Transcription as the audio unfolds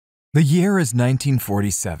The year is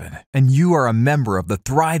 1947, and you are a member of the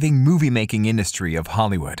thriving movie-making industry of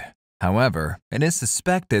Hollywood. However, it is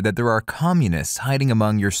suspected that there are communists hiding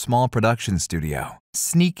among your small production studio,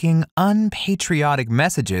 sneaking unpatriotic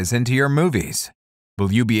messages into your movies.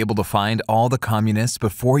 Will you be able to find all the communists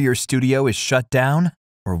before your studio is shut down?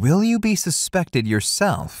 Or will you be suspected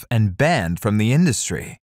yourself and banned from the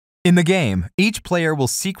industry? In the game, each player will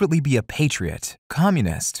secretly be a patriot,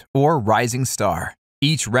 communist, or rising star.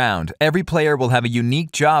 Each round, every player will have a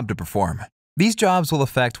unique job to perform. These jobs will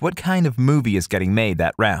affect what kind of movie is getting made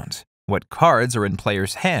that round, what cards are in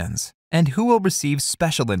players' hands, and who will receive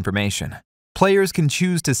special information. Players can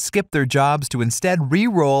choose to skip their jobs to instead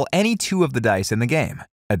re-roll any two of the dice in the game.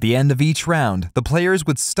 At the end of each round, the players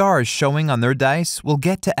with stars showing on their dice will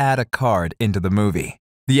get to add a card into the movie.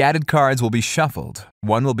 The added cards will be shuffled,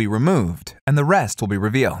 one will be removed, and the rest will be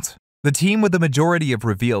revealed. The team with the majority of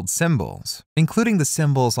revealed symbols, including the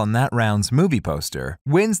symbols on that round's movie poster,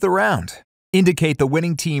 wins the round. Indicate the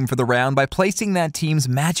winning team for the round by placing that team's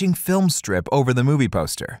matching film strip over the movie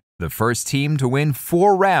poster. The first team to win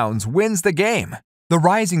 4 rounds wins the game. The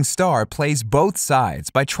rising star plays both sides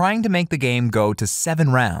by trying to make the game go to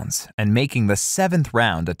 7 rounds and making the 7th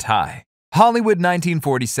round a tie. Hollywood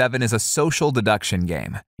 1947 is a social deduction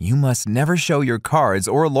game. You must never show your cards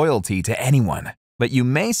or loyalty to anyone, but you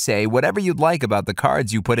may say whatever you'd like about the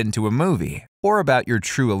cards you put into a movie or about your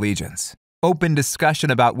true allegiance. Open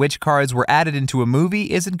discussion about which cards were added into a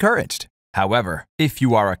movie is encouraged. However, if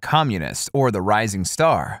you are a communist or the rising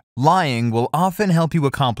star, lying will often help you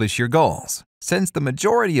accomplish your goals, since the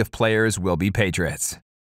majority of players will be patriots.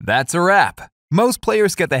 That's a wrap. Most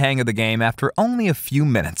players get the hang of the game after only a few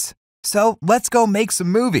minutes. So let's go make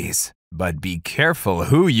some movies. But be careful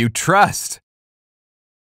who you trust.